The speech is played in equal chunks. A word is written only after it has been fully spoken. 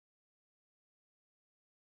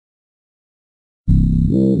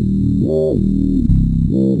Una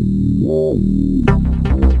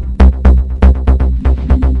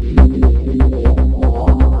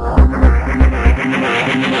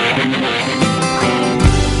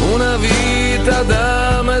vita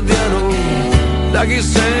da mediano, da chi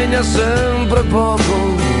segna sempre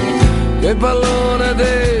poco, che pallone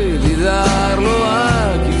devi darlo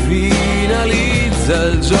a chi finalizza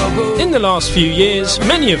il gioco. In the last few years,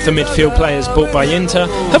 many of the midfield players bought by Inter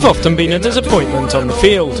have often been a disappointment on the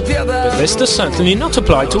field. But this does certainly not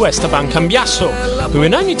apply to Esteban Cambiasso, who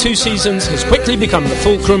in only 2 seasons has quickly become the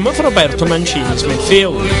fulcrum of Roberto Mancini's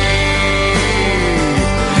midfield.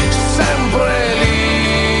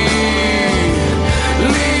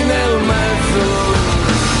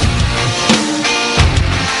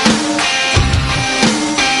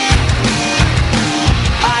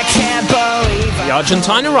 The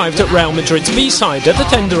Argentine arrived at Real Madrid's B-side at the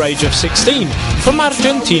tender age of 16 from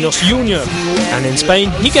Argentinos Junior, and in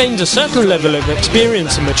Spain he gained a certain level of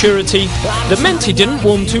experience and maturity that meant he didn't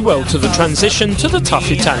warm too well to the transition to the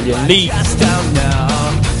tough Italian league.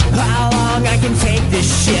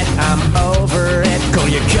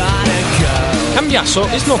 Cambiasso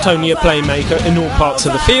is not only a playmaker in all parts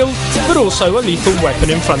of the field, but also a lethal weapon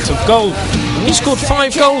in front of goal. He scored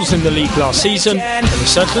 5 goals in the league last season, and he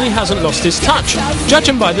certainly hasn't lost his touch,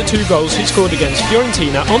 judging by the 2 goals he scored against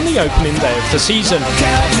Fiorentina on the opening day of the season.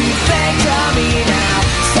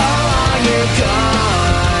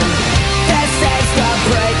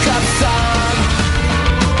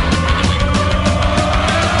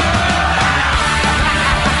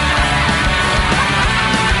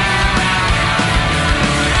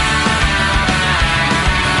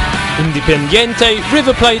 Independiente,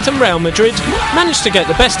 River Plate and Real Madrid managed to get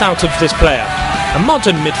the best out of this player, a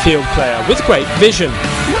modern midfield player with great vision.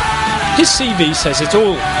 His CV says it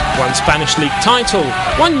all: 1 Spanish League title,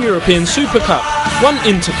 1 European Super Cup, 1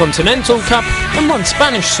 Intercontinental Cup and 1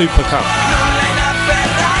 Spanish Super Cup.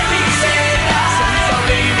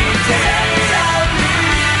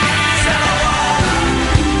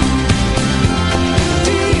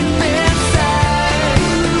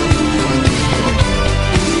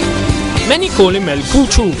 Many call him El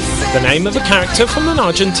Cuchu, the name of a character from an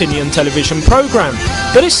Argentinian television program,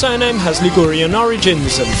 but his surname has Ligurian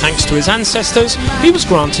origins, and thanks to his ancestors, he was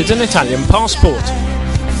granted an Italian passport.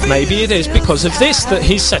 Maybe it is because of this that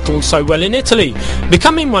he's settled so well in Italy,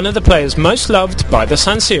 becoming one of the players most loved by the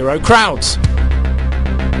San Siro crowds.